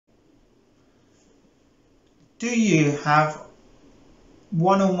Do you have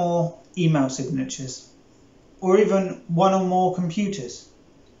one or more email signatures, or even one or more computers?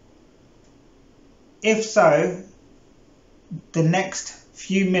 If so, the next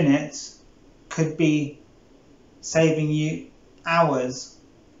few minutes could be saving you hours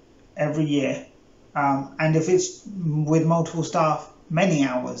every year, and if it's with multiple staff, many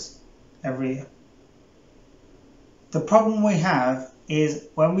hours every year. The problem we have is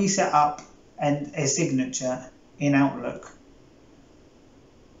when we set up a signature in Outlook,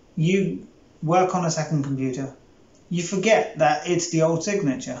 you work on a second computer, you forget that it's the old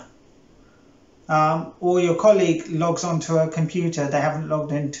signature, or your colleague logs onto a computer they haven't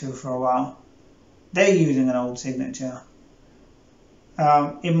logged into for a while. They're using an old signature.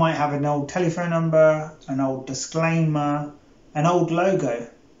 It might have an old telephone number, an old disclaimer, an old logo.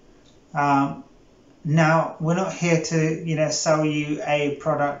 Now, we're not here to sell you a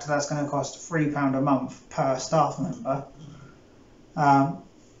product that's going to cost £3 a month per staff member.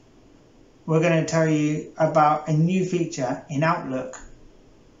 We're going to tell you about a new feature in Outlook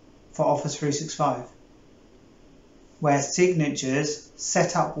for Office 365, where signatures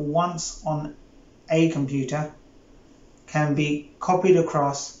set up once on a computer can be copied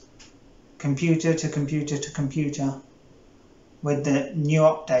across computer to computer to computer with the new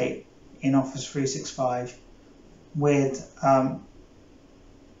update in Office 365 with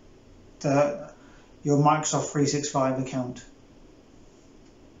your Microsoft 365 account.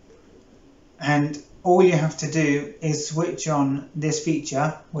 And all you have to do is switch on this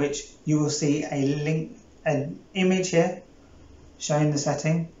feature, which you will see an image here showing the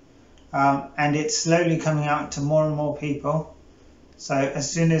setting, and it's slowly coming out to more and more people. So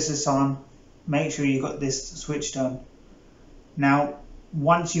as soon as it's on, make sure you've got this switched on. Now,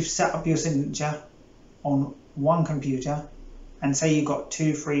 once you've set up your signature on one computer, and say you've got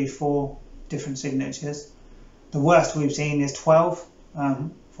 2, 3, 4 different signatures, the worst we've seen is 12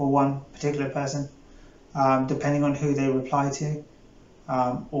 for one particular person, depending on who they reply to,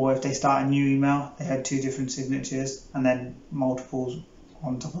 or if they start a new email, they had 2 different signatures and then multiples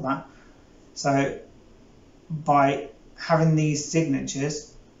on top of that. So by having these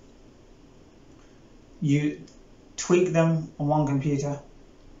signatures, you tweak them on one computer,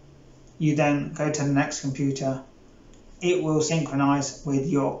 you then go to the next computer, it will synchronize with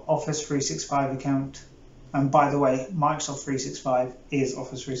your Office 365 account. And by the way, Microsoft 365 is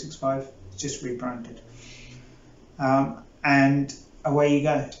Office 365, it's just rebranded. And away you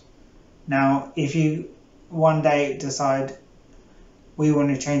go. Now, if you one day decide we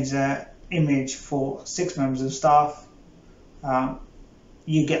want to change the image for 6 members of staff,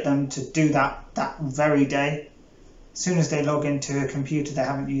 you get them to do that very day. As soon as they log into a computer they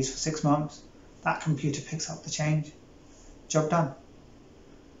haven't used for 6 months, that computer picks up the change. Job done.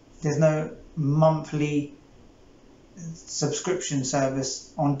 There's no monthly subscription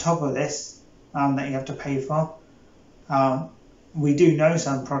service on top of this that you have to pay for. We do know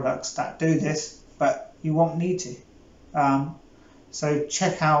some products that do this, but you won't need to. So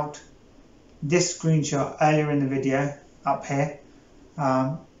check out this screenshot earlier in the video up here,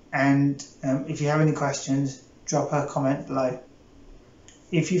 and if you have any questions, drop a comment below.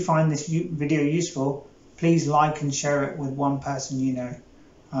 If you find this video useful, please like and share it with one person you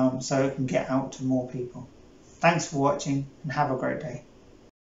know, so it can get out to more people. Thanks for watching and have a great day.